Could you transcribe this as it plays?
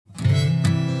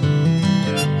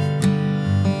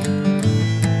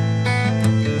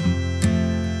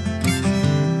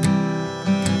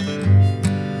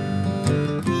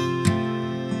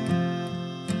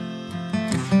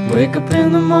Wake up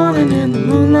in the morning in the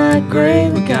moonlight gray.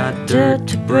 We got dirt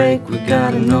to break, we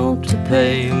got a note to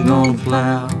pay. I'm gonna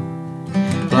plow,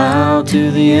 plow to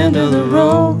the end of the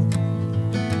road.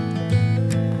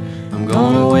 I'm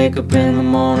gonna wake up in the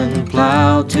morning and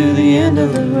plow to the end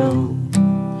of the road.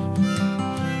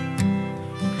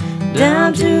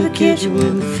 Down to the kitchen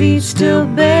with my feet still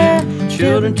bare.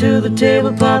 Children to the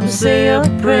table, Papa say a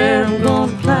prayer. I'm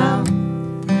gonna plow,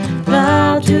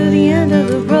 plow to the end of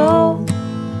the road.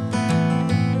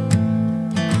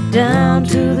 Down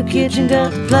to the kitchen,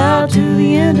 got to plow to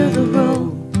the end of the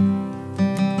road.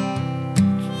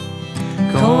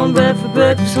 Cornbread for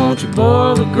breakfast, won't you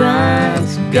boil the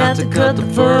grinds? Got to cut the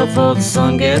furrow before the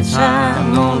sun gets high.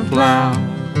 I'm gonna plow,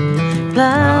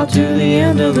 plow to the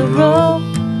end of the road.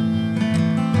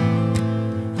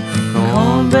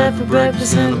 Cornbread for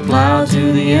breakfast and a plow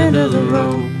to the end of the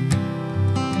road.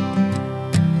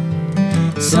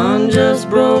 Sun just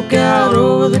broke out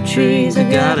over the trees. I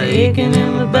got a aching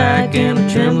in my back and a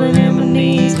trembling in my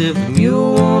knees. If the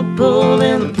mule won't pull,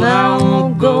 then the plow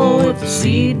won't go. If the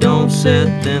seed don't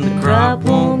set, then the crop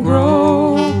won't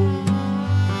grow.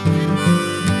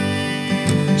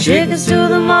 Chickens to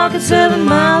the market, 7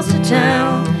 miles to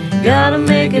town. Gotta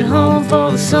make it home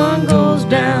before the sun goes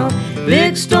down.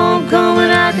 Big storm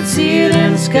coming, I can see it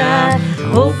in the sky.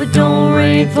 Hope it don't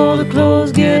rain before the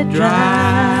clothes get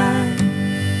dry.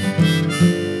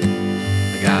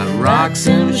 Rocks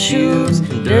in my shoes,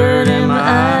 dirt in my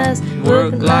eyes.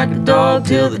 Work like a dog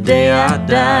till the day I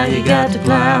die. You got to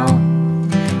plow,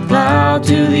 plow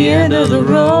to the end of the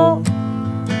road.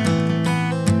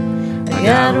 I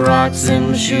got rocks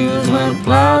in my shoes when I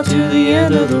plow to the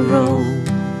end of the road.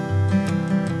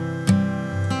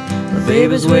 My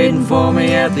baby's waiting for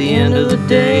me at the end of the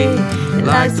day. He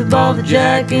likes to ball the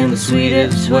jack in the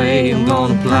sweetest way. I'm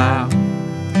gonna plow,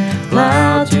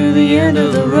 plow to the end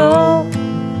of the road.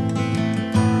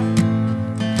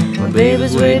 My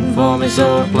baby's waiting for me,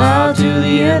 so I plow to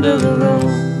the end of the road.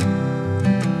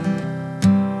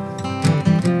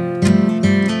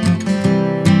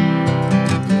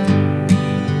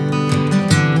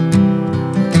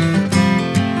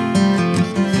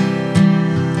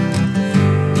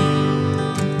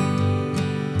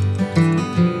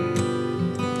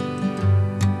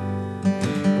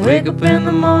 Wake up in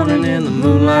the morning in the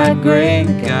moonlight gray.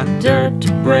 We got dirt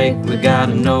to break, we got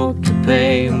a note to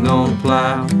pay. I'm gonna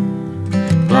plow,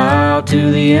 plow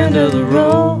to the end of the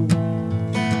road.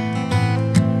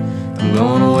 I'm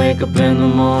gonna wake up in the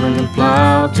morning and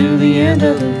plow to the end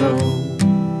of the road.